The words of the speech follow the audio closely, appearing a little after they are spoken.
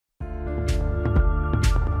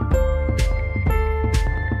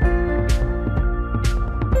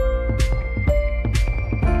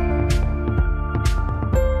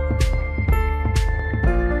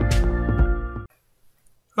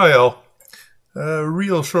Hi all. A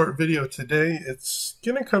real short video today. It's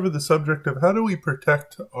going to cover the subject of how do we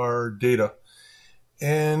protect our data.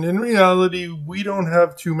 And in reality, we don't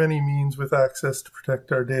have too many means with access to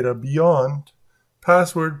protect our data beyond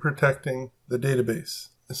password protecting the database.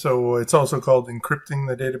 So it's also called encrypting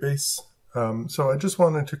the database. So I just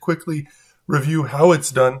wanted to quickly review how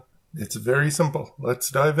it's done. It's very simple. Let's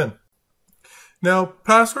dive in. Now,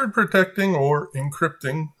 password protecting or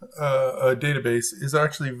encrypting a database is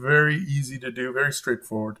actually very easy to do, very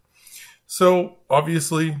straightforward. So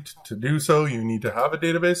obviously, to do so, you need to have a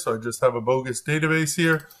database. So I just have a bogus database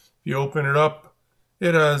here. If you open it up,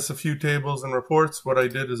 it has a few tables and reports. What I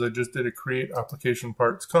did is I just did a create application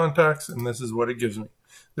parts contacts, and this is what it gives me.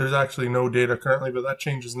 There's actually no data currently, but that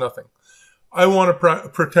changes nothing. I want to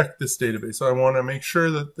protect this database. So I want to make sure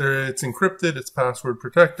that it's encrypted, it's password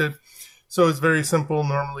protected. So it's very simple.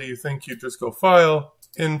 Normally you think you just go file,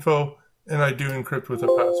 info, and I do encrypt with a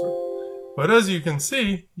password. But as you can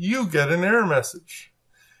see, you get an error message.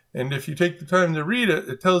 And if you take the time to read it,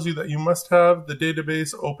 it tells you that you must have the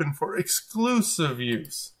database open for exclusive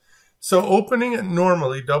use. So opening it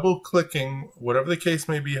normally, double clicking, whatever the case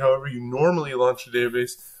may be, however you normally launch a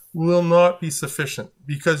database, will not be sufficient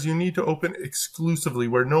because you need to open exclusively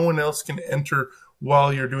where no one else can enter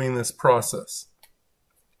while you're doing this process.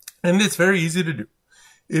 And it's very easy to do.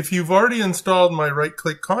 If you've already installed my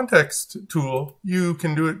right-click context tool, you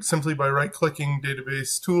can do it simply by right-clicking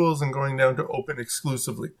database tools and going down to open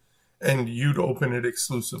exclusively. And you'd open it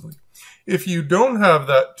exclusively. If you don't have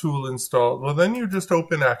that tool installed, well, then you just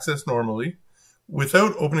open Access normally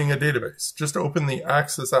without opening a database. Just open the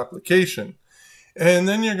Access application. And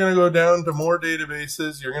then you're going to go down to more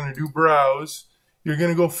databases. You're going to do Browse. You're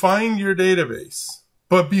going to go find your database.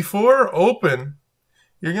 But before open,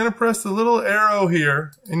 you're going to press the little arrow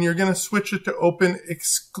here, and you're going to switch it to Open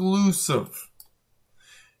Exclusive.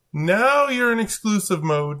 Now you're in exclusive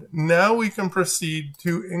mode. Now we can proceed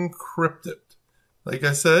to encrypt it. Like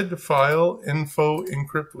I said, file, info,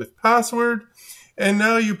 encrypt with password. And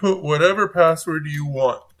now you put whatever password you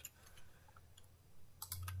want.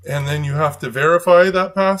 And then you have to verify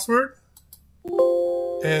that password.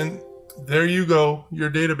 And there you go.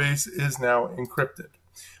 Your database is now encrypted.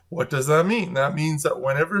 What does that mean? That means that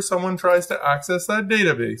whenever someone tries to access that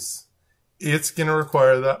database, it's going to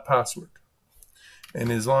require that password.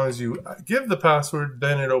 And as long as you give the password,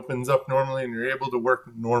 then it opens up normally and you're able to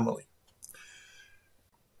work normally.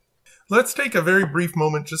 Let's take a very brief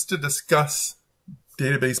moment just to discuss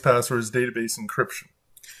database passwords, database encryption.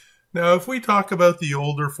 Now, if we talk about the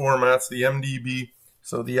older formats, the MDB,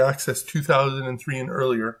 so the Access 2003 and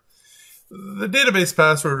earlier, the database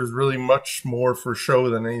password is really much more for show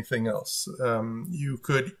than anything else. You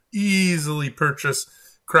could easily purchase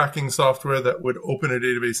cracking software that would open a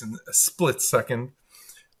database in a split second.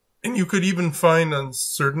 And you could even find on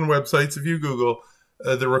certain websites, if you Google,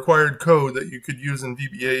 the required code that you could use in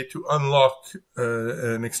VBA to unlock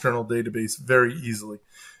an external database very easily.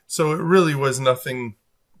 So it really was nothing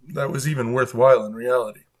that was even worthwhile in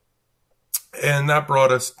reality. And that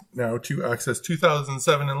brought us now to Access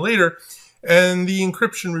 2007 and later, and the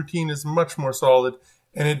encryption routine is much more solid,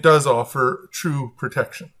 and it does offer true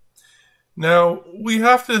protection. Now, we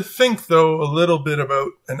have to think, though, a little bit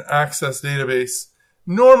about an Access database.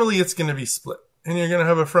 Normally, it's going to be split, and you're going to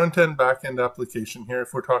have a front-end, back-end application here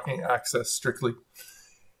if we're talking Access strictly.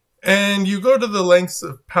 And you go to the lengths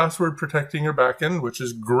of password protecting your back-end, which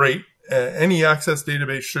is great. Any Access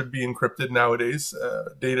database should be encrypted nowadays.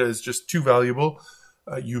 Data is just too valuable.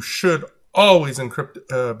 You should always encrypt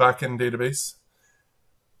a back-end database.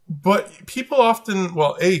 But people often,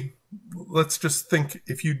 well, let's just think,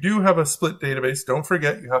 if you do have a split database, don't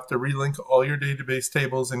forget you have to relink all your database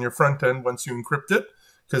tables in your front end once you encrypt it,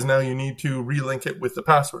 because now you need to relink it with the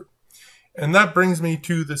password. And that brings me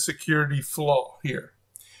to the security flaw here.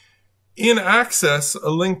 In Access, a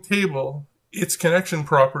linked table, its connection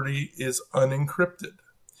property is unencrypted.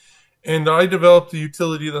 And I developed a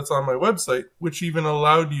utility that's on my website, which even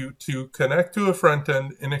allowed you to connect to a front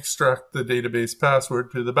end and extract the database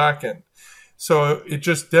password to the back end. So it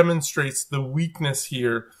just demonstrates the weakness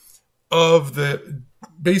here of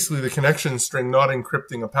basically the connection string not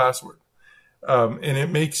encrypting a password. And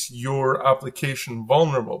it makes your application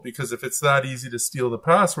vulnerable, because if it's that easy to steal the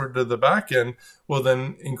password to the back end, well,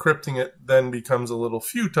 then encrypting it then becomes a little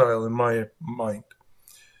futile in my mind.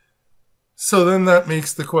 So then that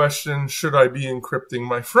makes the question, should I be encrypting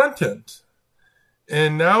my front end?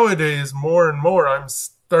 And nowadays, more and more, I'm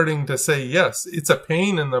starting to say yes. It's a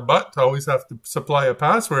pain in the butt to always have to supply a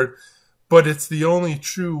password, but it's the only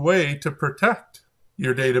true way to protect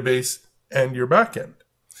your database and your backend.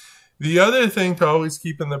 The other thing to always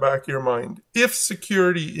keep in the back of your mind, if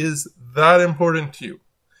security is that important to you,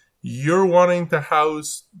 you're wanting to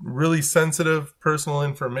house really sensitive personal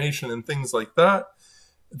information and things like that,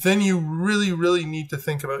 then you really, really need to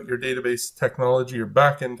think about your database technology or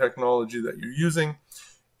backend technology that you're using.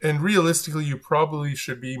 And realistically, you probably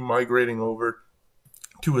should be migrating over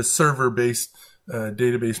to a server-based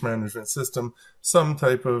database management system, some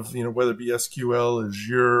type of, whether it be SQL,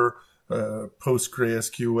 Azure,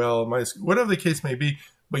 PostgreSQL, MySQL, whatever the case may be,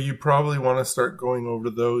 but you probably want to start going over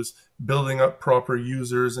those, building up proper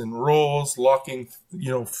users and roles, locking,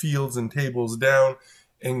 fields and tables down,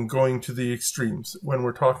 and going to the extremes. When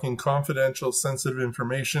we're talking confidential, sensitive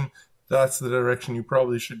information, that's the direction you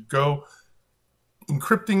probably should go.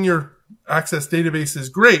 Encrypting your Access database is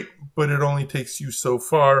great, but it only takes you so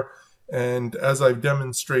far. And as I've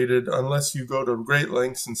demonstrated, unless you go to great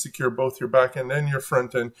lengths and secure both your backend and your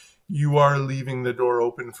front end, you are leaving the door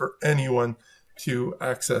open for anyone to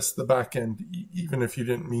access the backend, even if you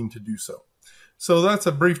didn't mean to do so. So that's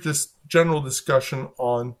a brief, just general discussion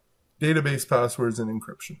on database passwords and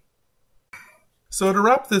encryption. So to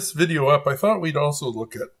wrap this video up, I thought we'd also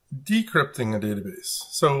look at decrypting a database.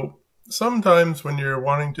 So sometimes when you're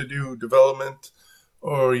wanting to do development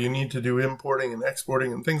or you need to do importing and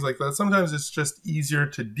exporting and things like that, sometimes it's just easier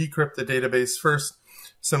to decrypt the database first.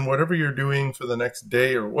 So whatever you're doing for the next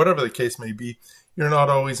day or whatever the case may be, you're not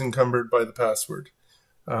always encumbered by the password.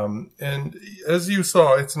 And as you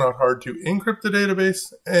saw, it's not hard to encrypt the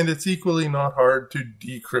database, and it's equally not hard to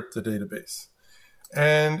decrypt the database.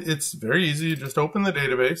 And it's very easy. You just open the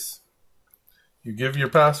database. You give your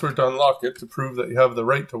password to unlock it to prove that you have the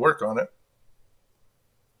right to work on it.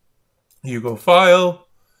 You go File,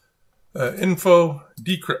 Info,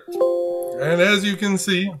 Decrypt. And as you can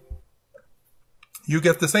see, you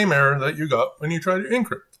get the same error that you got when you try to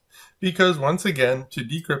encrypt. Because once again, to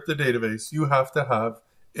decrypt the database, you have to have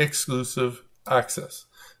exclusive access.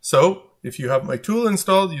 So if you have my tool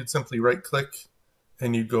installed, you'd simply right-click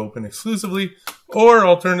and you'd go Open Exclusively. Or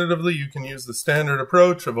alternatively, you can use the standard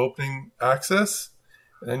approach of opening access.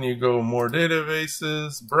 Then you go More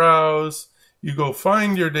Databases, Browse. You go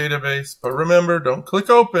find your database, but remember, don't click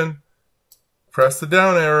Open. Press the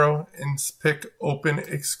down arrow and pick Open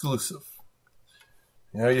Exclusive.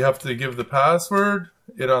 Now you have to give the password.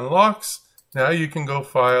 It unlocks. Now you can go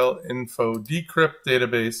File, Info, Decrypt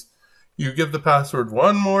Database. You give the password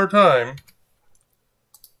one more time,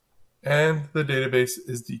 and the database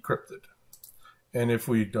is decrypted. And if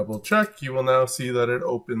we double check, you will now see that it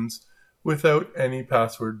opens without any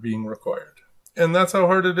password being required. And that's how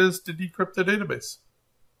hard it is to decrypt a database.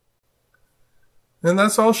 And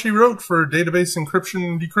that's all she wrote for database encryption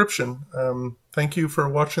and decryption. Thank you for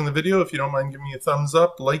watching the video. If you don't mind giving me a thumbs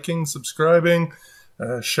up, liking, subscribing,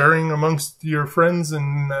 sharing amongst your friends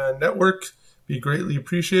and network, be greatly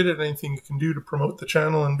appreciated. Anything you can do to promote the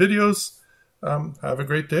channel and videos. Have a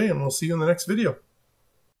great day, and we'll see you in the next video.